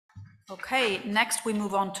Okay, next we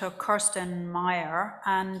move on to Kerstin Meyer,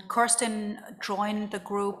 and Kerstin joined the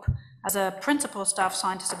group as a principal staff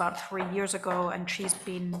scientist about 3 years ago, and she's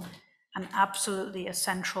been an absolutely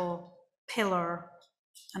essential pillar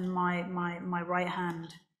and my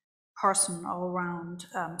right-hand person all around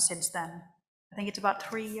since then. I think it's about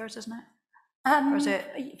 3 years, isn't it? Or is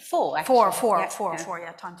it 4? Actually. Four,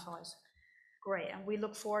 yeah, time flies. Great, and we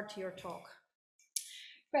look forward to your talk.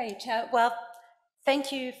 Great, well,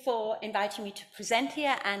 thank you for inviting me to present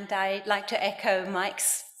here, and I'd like to echo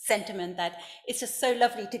Mike's sentiment that it's just so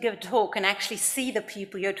lovely to give a talk and actually see the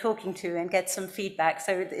people you're talking to and get some feedback.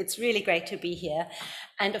 So it's really great to be here.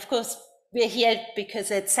 And of course, we're here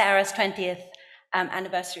because it's Sarah's 20th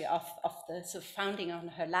anniversary of the sort of founding on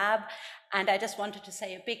her lab. And I just wanted to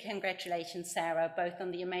say a big congratulations, Sarah, both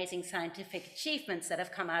on the amazing scientific achievements that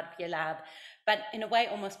have come out of your lab, but in a way,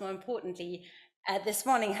 almost more importantly, this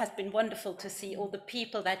morning has been wonderful to see all the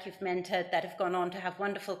people that you've mentored that have gone on to have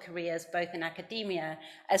wonderful careers, both in academia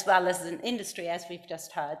as well as in industry, as we've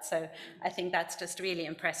just heard. So I think that's just really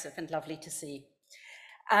impressive and lovely to see.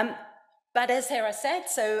 But as Sarah said,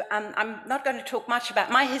 so I'm not going to talk much about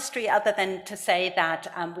my history other than to say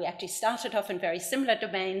that we actually started off in very similar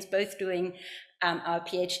domains, both doing our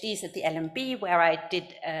PhDs at the LMB, where I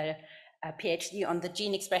did a PhD on the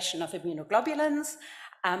gene expression of immunoglobulins.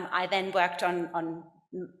 I then worked on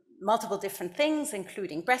multiple different things,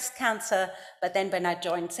 including breast cancer, but then when I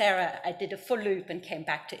joined Sarah, I did a full loop and came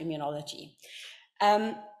back to immunology.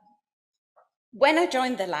 When I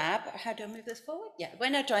joined the lab, how do I move this forward? Yeah,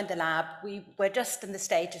 when I joined the lab, we were just in the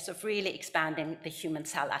stages of really expanding the Human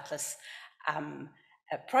Cell Atlas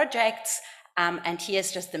projects, and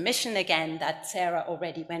here's just the mission again that Sarah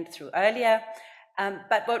already went through earlier.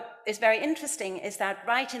 But what is very interesting is that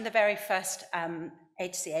right in the very first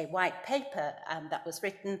HCA white paper that was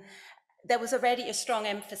written, there was already a strong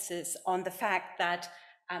emphasis on the fact that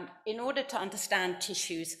in order to understand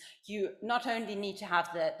tissues, you not only need to have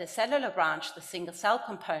the cellular branch, the single cell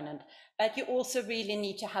component, but you also really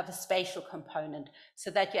need to have a spatial component so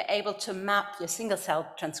that you're able to map your single cell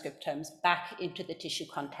transcriptomes back into the tissue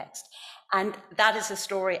context. And that is a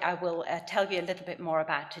story I will tell you a little bit more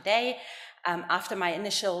about today. After my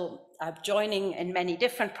initial joining in many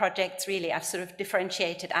different projects, really, I've sort of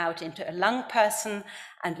differentiated out into a lung person,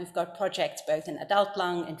 and we've got projects both in adult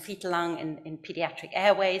lung, in fetal lung, in pediatric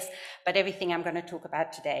airways, but everything I'm going to talk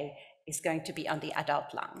about today is going to be on the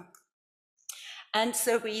adult lung. And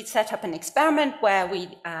so we set up an experiment where we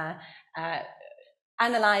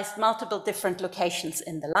analyzed multiple different locations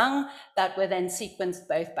in the lung that were then sequenced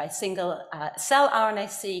both by single cell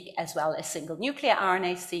RNA-seq as well as single nuclear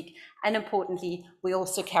RNA-seq. And importantly, we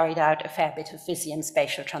also carried out a fair bit of Visium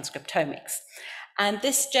spatial transcriptomics. And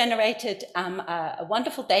this generated a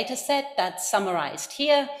wonderful data set that's summarized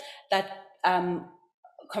here that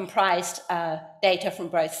comprised data from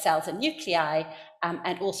both cells and nuclei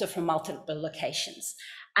and also from multiple locations.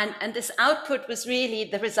 And this output was really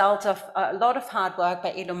the result of a lot of hard work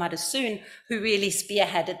by Elo Madhusoon, who really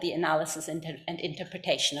spearheaded the analysis and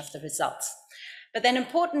interpretation of the results. But then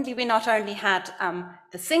importantly, we not only had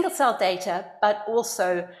the single cell data, but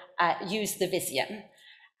also used the Visium.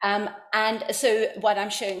 And so what I'm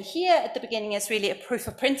showing here at the beginning is really a proof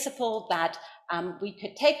of principle that we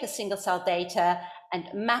could take the single cell data and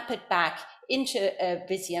map it back into a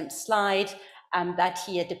Visium slide that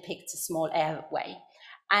here depicts a small airway.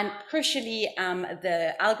 And crucially,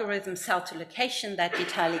 the algorithm cell to location that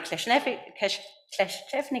Vitaly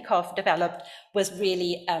Kleshchevnikov developed was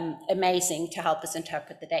really amazing to help us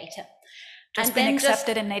interpret the data. Just been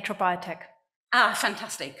accepted in Nature Biotech. Ah,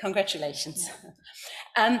 fantastic, congratulations.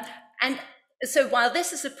 And so while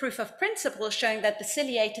this is a proof of principle showing that the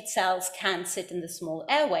ciliated cells can sit in the small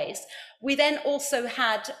airways, we then also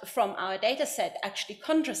had from our data set actually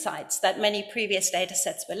chondrocytes that many previous data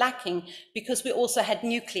sets were lacking, because we also had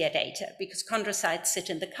nuclear data, because chondrocytes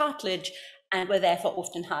sit in the cartilage and were therefore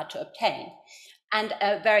often hard to obtain. And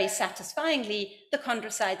very satisfyingly, the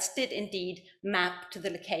chondrocytes did indeed map to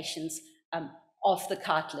the locations of the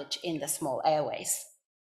cartilage in the small airways.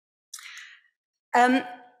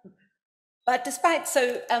 But despite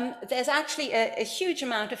so, there's actually a huge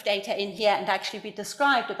amount of data in here, and actually we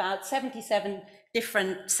described about 77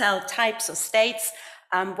 different cell types or states,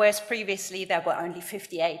 whereas previously there were only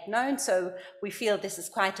 58 known. So we feel this is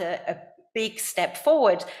quite a big step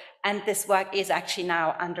forward, and this work is actually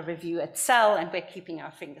now under review at Cell, and we're keeping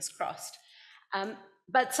our fingers crossed.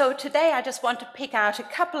 But so today I just want to pick out a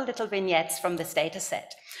couple little vignettes from this data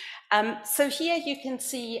set. So here you can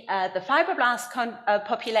see the fibroblast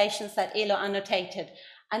populations that Elo annotated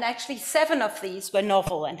And actually 7 of these were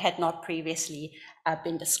novel and had not previously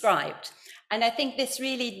been described. And I think this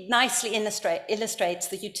really nicely illustrates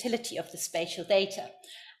the utility of the spatial data.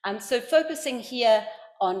 So focusing here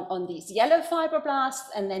on these yellow fibroblasts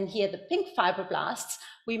and then here the pink fibroblasts,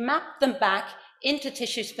 we map them back into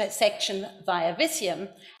tissue section via Visium.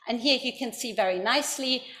 And here you can see very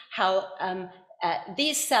nicely how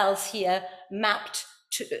these cells here mapped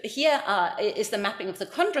to, here is the mapping of the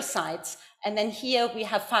chondrocytes, and then here we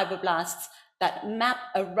have fibroblasts that map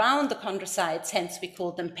around the chondrocytes, hence we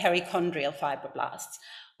call them perichondrial fibroblasts.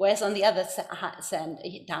 Whereas on the other side,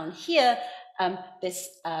 down here, this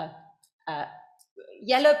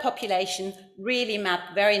yellow population really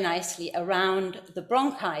mapped very nicely around the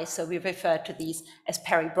bronchi, so we refer to these as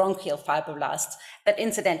peribronchial fibroblasts that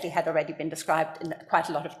incidentally had already been described in quite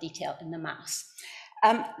a lot of detail in the mouse.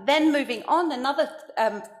 Then moving on, another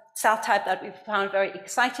cell type that we found very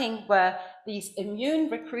exciting were these immune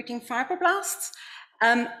recruiting fibroblasts.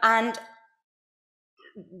 And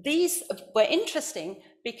these were interesting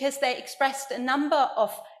because they expressed a number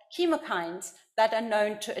of chemokines that are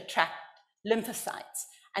known to attract lymphocytes.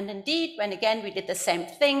 And indeed, when again we did the same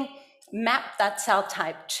thing, mapped that cell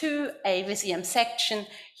type to a Visium section,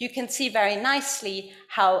 you can see very nicely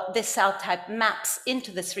how this cell type maps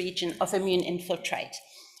into this region of immune infiltrate.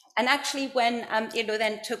 And actually, when Ilo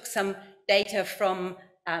then took some data from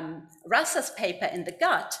Rasa's paper in the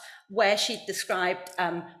gut, where she described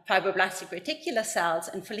fibroblastic reticular cells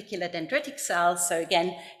and follicular dendritic cells, so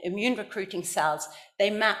again, immune recruiting cells, they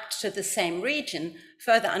mapped to the same region,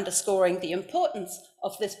 further underscoring the importance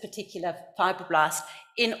of this particular fibroblast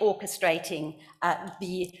in orchestrating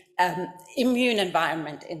the immune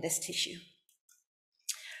environment in this tissue.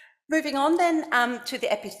 Moving on then to the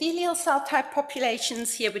epithelial cell type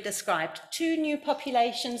populations, here we described 2 new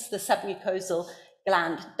populations, the submucosal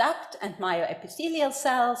gland duct and myoepithelial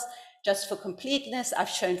cells. Just for completeness, I've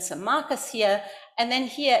shown some markers here, and then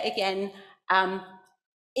here again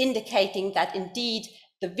indicating that indeed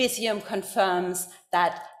the Visium confirms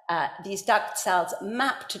that these duct cells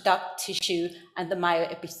map to duct tissue and the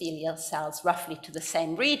myoepithelial cells roughly to the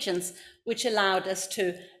same regions, which allowed us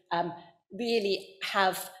to really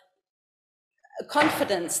have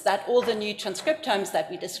confidence that all the new transcriptomes that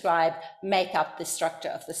we describe make up the structure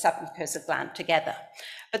of the submucosal gland together.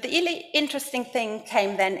 But the really interesting thing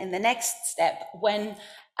came then in the next step when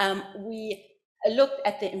we looked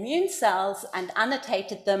at the immune cells and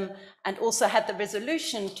annotated them and also had the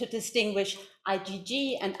resolution to distinguish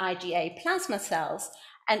IgG and IgA plasma cells.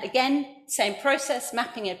 And again, same process,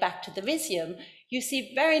 mapping it back to the Visium. You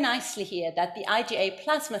see very nicely here that the IgA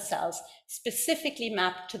plasma cells specifically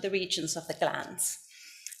map to the regions of the glands.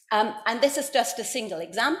 And this is just a single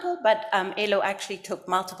example, but Elo actually took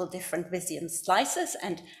multiple different Visium slices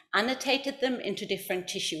and annotated them into different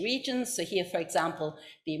tissue regions. So here, for example,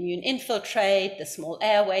 the immune infiltrate, the small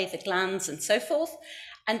airway, the glands, and so forth.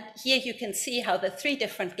 And here you can see how the 3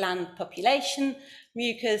 different gland population,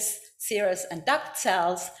 mucus, serous, and duct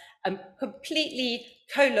cells, completely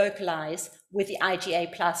co-localize with the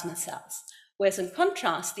IgA plasma cells. Whereas in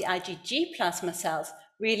contrast, the IgG plasma cells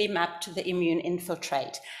really map to the immune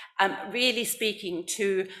infiltrate, really speaking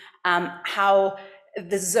to how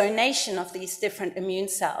the zonation of these different immune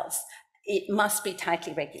cells, it must be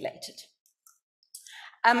tightly regulated.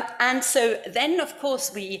 And so then, of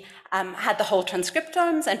course, we had the whole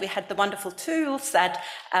transcriptomes, and we had the wonderful tools that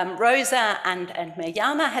Rosa and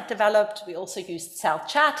Mirjana had developed. We also used cell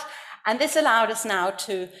chat, and this allowed us now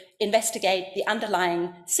to investigate the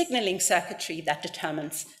underlying signaling circuitry that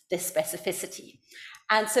determines this specificity.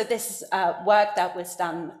 And so this is work that was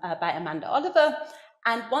done by Amanda Oliver,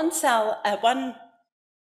 and one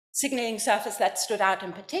signaling surface that stood out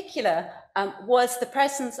in particular was the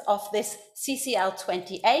presence of this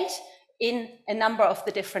CCL28 in a number of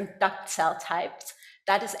the different duct cell types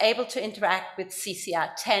that is able to interact with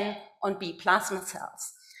CCR10 on B plasma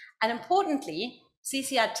cells. And importantly,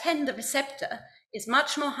 CCR10, the receptor, is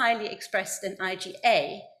much more highly expressed in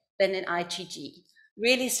IgA than in IgG,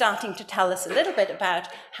 really starting to tell us a little bit about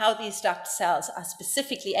how these duct cells are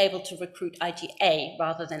specifically able to recruit IgA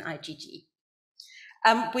rather than IgG.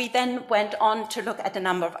 We then went on to look at a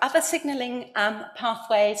number of other signaling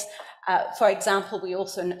pathways. For example, we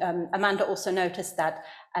also, Amanda also noticed that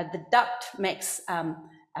the duct makes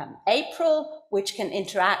APRIL, which can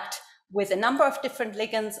interact with a number of different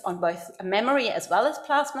ligands on both memory as well as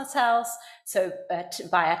plasma cells, so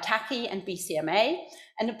via TACI and BCMA.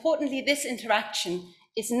 And importantly, this interaction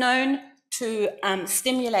is known to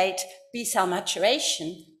stimulate B cell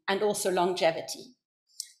maturation and also longevity.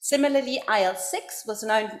 Similarly, IL-6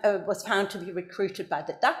 was found to be recruited by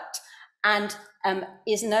the duct, and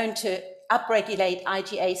is known to upregulate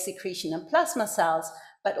IgA secretion in plasma cells,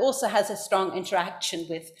 but also has a strong interaction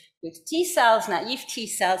with T cells, naive T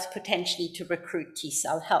cells, potentially to recruit T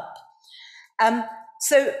cell help.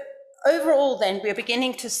 So overall then, we're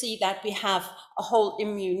beginning to see that we have a whole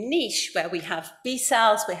immune niche where we have B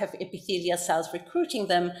cells, we have epithelial cells recruiting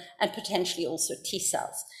them, and potentially also T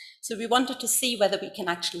cells. So we wanted to see whether we can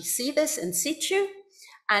actually see this in situ.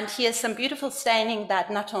 And here's some beautiful staining that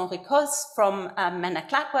Nathan Ricos from Menna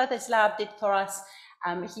Clatworthy's lab did for us.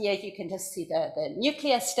 Here you can just see the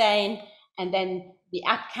nuclear stain, and then the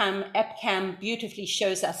EpCAM beautifully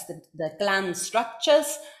shows us the gland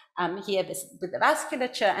structures, here with the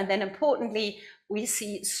vasculature, and then importantly, we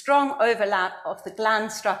see strong overlap of the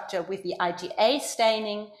gland structure with the IgA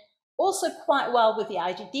staining, also quite well with the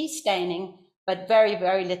IgD staining, but very,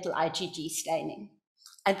 very little IgG staining.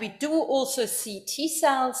 And we do also see T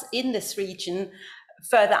cells in this region,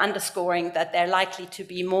 further underscoring that there are likely to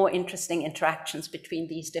be more interesting interactions between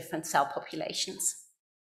these different cell populations.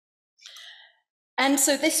 And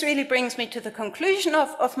so this really brings me to the conclusion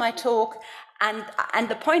of my talk. And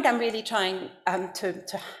the point I'm really trying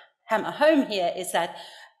to hammer home here is that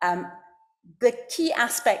the key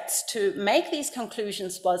aspects to make these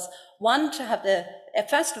conclusions was, one, to have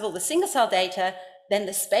first of all, the single cell data, then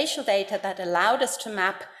the spatial data that allowed us to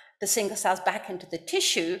map the single cells back into the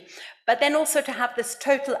tissue, but then also to have this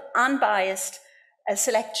total unbiased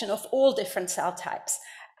selection of all different cell types,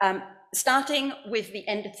 starting with the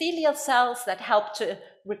endothelial cells that help to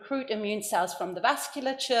recruit immune cells from the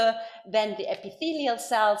vasculature, then the epithelial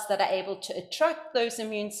cells that are able to attract those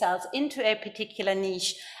immune cells into a particular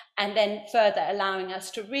niche, and then further allowing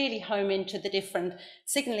us to really home into the different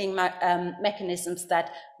signaling mechanisms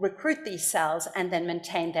that recruit these cells and then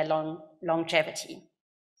maintain their longevity.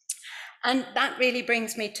 And that really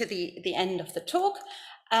brings me to the end of the talk.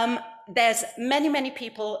 There's many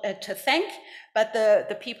people to thank, but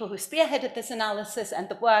the people who spearheaded this analysis and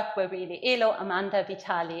the work were really Elo, Amanda,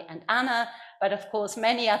 Vitali, and Anna, but of course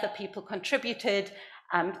many other people contributed,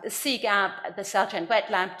 CGAP, the Cell-Gen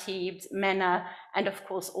Wet Lab teams, MENA, and of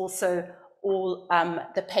course also all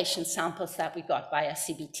the patient samples that we got via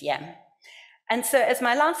CBTM. And so as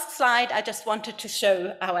my last slide, I just wanted to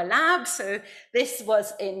show our lab. So this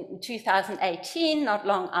was in 2018, not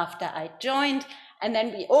long after I joined. And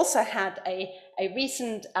then we also had a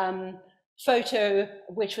recent photo,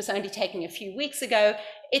 which was only taken a few weeks ago.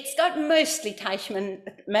 It's got mostly Teichmann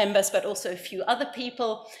members, but also a few other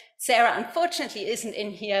people. Sarah, unfortunately, isn't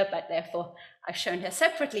in here, but therefore I've shown her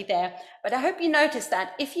separately there. But I hope you notice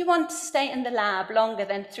that if you want to stay in the lab longer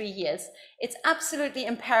than 3 years, it's absolutely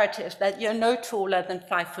imperative that you're no taller than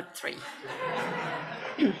 5'3".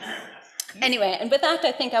 Anyway, and with that,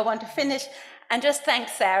 I think I want to finish and just thank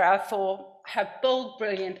Sarah for her bold,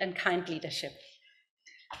 brilliant, and kind leadership.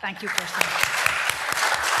 Thank you, Kerstin.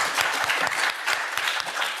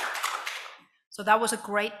 So that was a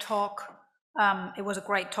great talk. It was a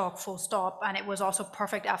great talk, full stop, and it was also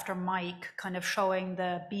perfect after Mike kind of showing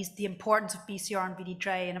the importance of BCR and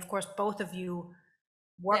VDJ, and of course both of you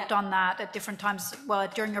worked on that at different times, well,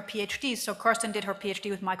 during your PhDs. So Kerstin did her PhD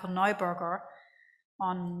with Michael Neuberger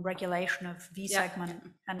on regulation of V segment,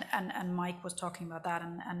 and Mike was talking about that,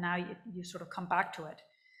 and now you sort of come back to it.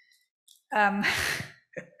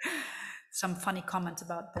 Some funny comments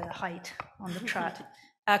about the height on the chat.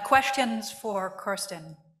 Questions for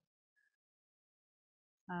Kerstin?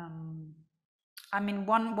 I mean,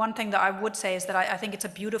 one thing that I would say is that I think it's a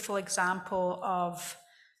beautiful example of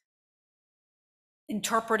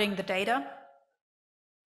interpreting the data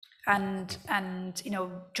and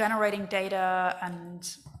generating data and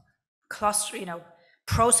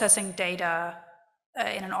processing data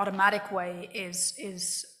in an automatic way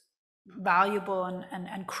is valuable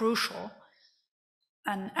and crucial.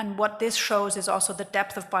 And what this shows is also the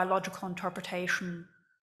depth of biological interpretation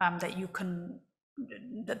that you can,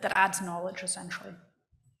 that adds knowledge, essentially.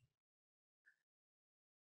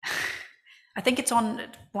 I think it's on,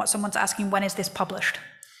 what someone's asking, when is this published?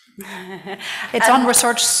 It's on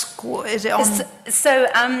Research School, is it on? So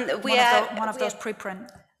one of those preprint.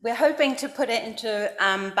 We're hoping to put it into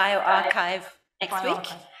bioRxiv next week.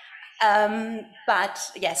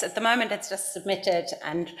 But yes, at the moment it's just submitted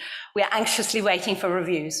and we're anxiously waiting for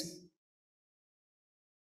reviews.